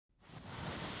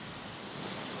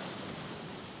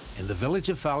In the village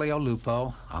of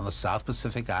Faleolupo, on the South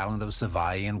Pacific island of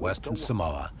Savaii in western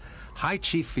Samoa, High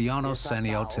Chief Fuiono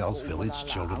Senio tells village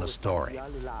children a story.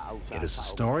 It is a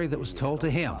story that was told to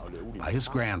him by his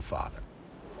grandfather.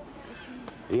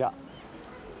 The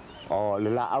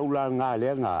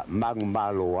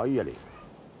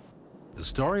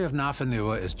story of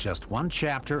Nafanua is just one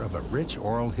chapter of a rich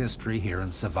oral history here in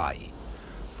Savaii.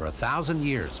 For 1,000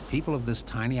 years, people of this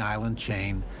tiny island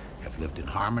chain have lived in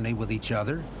harmony with each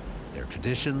other, their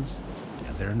traditions,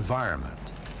 and their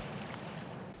environment.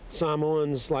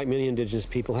 Samoans, like many indigenous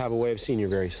people, have a way of seeing your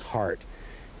very heart.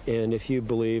 And if you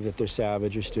believe that they're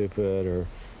savage or stupid or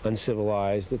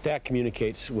uncivilized, that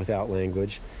communicates without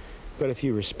language. But if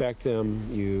you respect them,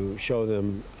 you show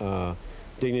them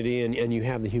dignity, and you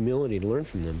have the humility to learn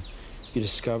from them, you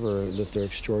discover that they're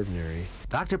extraordinary.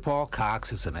 Dr. Paul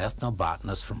Cox is an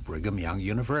ethnobotanist from Brigham Young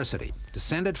University.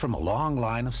 Descended from a long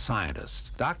line of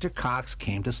scientists, Dr. Cox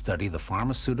came to study the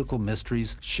pharmaceutical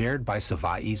mysteries shared by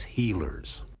Savaii's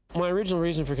healers. My original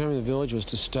reason for coming to the village was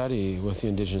to study with the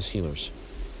indigenous healers,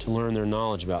 to learn their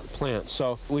knowledge about plants.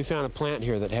 So we found a plant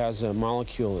here that has a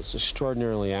molecule that's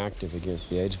extraordinarily active against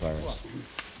the AIDS virus.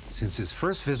 Since his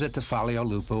first visit to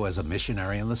Faleolupo as a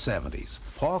missionary in the 70s,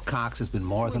 Paul Cox has been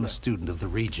more than a student of the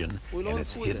region and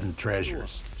its hidden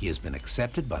treasures. He has been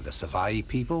accepted by the Savaii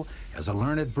people as a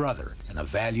learned brother and a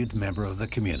valued member of the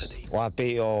community. The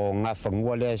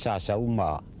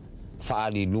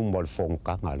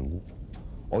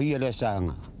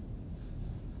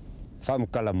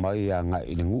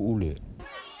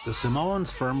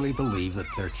Samoans firmly believe that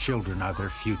their children are their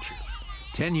future.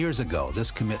 10 years ago, this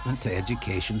commitment to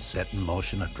education set in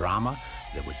motion a drama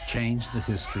that would change the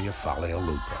history of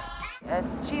Faleolupo.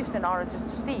 As chiefs and orators to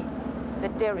see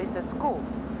that there is a school,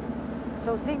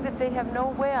 so seeing that they have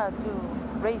nowhere to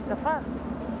raise the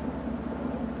funds,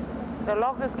 the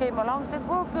loggers came along and said,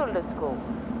 we'll build a school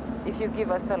if you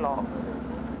give us the logs.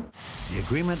 The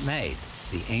agreement made,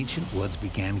 the ancient woods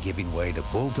began giving way to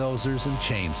bulldozers and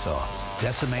chainsaws,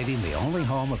 decimating the only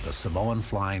home of the Samoan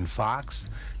flying fox,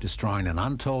 destroying an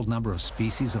untold number of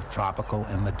species of tropical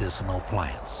and medicinal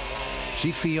plants.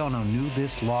 Chief Fuiono knew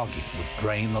this logging would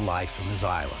drain the life from his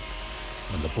island.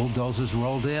 When the bulldozers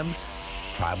rolled in,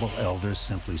 tribal elders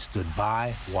simply stood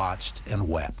by, watched, and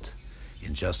wept.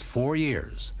 In just 4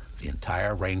 years, the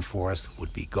entire rainforest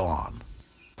would be gone.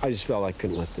 I just felt I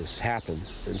couldn't let this happen,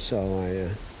 and so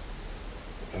I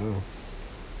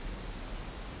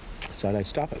decided I'd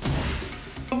stop it.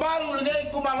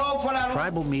 A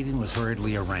tribal meeting was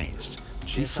hurriedly arranged.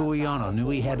 Chief Fuiono knew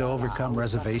he had to overcome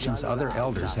reservations other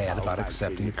elders had about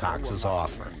accepting Cox's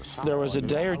offer. There was a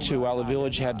day or two while the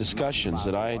village had discussions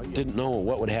that I didn't know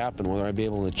what would happen, whether I'd be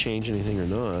able to change anything or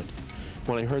not.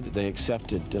 When I heard that they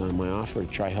accepted my offer to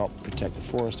try help protect the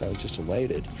forest, I was just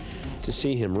elated to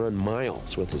see him run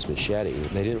miles with his machete.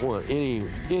 They didn't want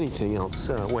anything else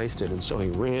wasted, and so he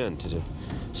ran to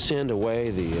send away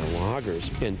the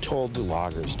loggers and told the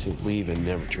loggers to leave and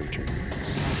never to return.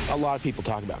 A lot of people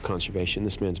talk about conservation.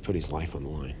 This man's put his life on the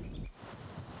line.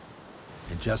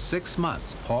 In just 6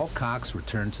 months, Paul Cox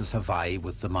returned to Savaii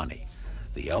with the money.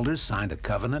 The elders signed a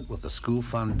covenant with the school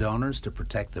fund donors to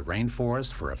protect the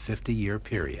rainforest for a 50-year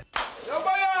period.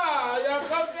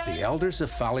 The elders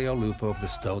of Faleolupo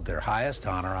bestowed their highest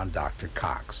honor on Dr.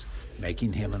 Cox,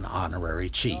 making him an honorary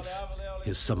chief.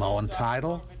 His Samoan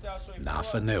title,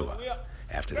 Nafanua,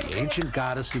 after the ancient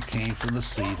goddess who came from the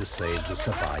sea to save the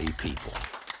Savaii people.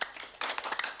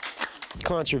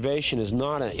 Conservation is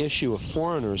not an issue of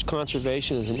foreigners.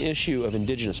 Conservation is an issue of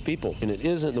indigenous people. And it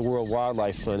isn't the World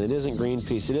Wildlife Fund, it isn't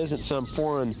Greenpeace, it isn't some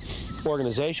foreign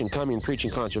organization coming and preaching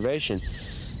conservation.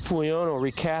 Fuiono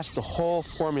recast the whole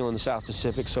formula in the South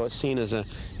Pacific, so it's seen as an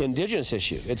indigenous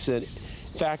issue. In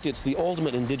fact, it's the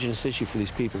ultimate indigenous issue for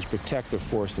these people, to protect their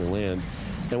forest and their land.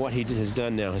 And what he has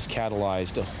done now has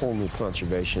catalyzed a whole new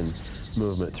conservation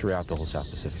movement throughout the whole South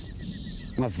Pacific.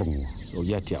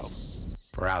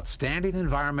 For outstanding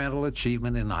environmental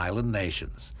achievement in island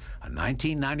nations, a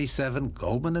 1997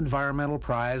 Goldman Environmental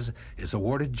Prize is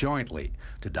awarded jointly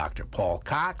to Dr. Paul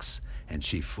Cox and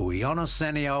Chief Fuiono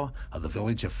Senio of the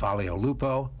village of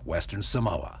Faleolupo, Western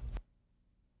Samoa.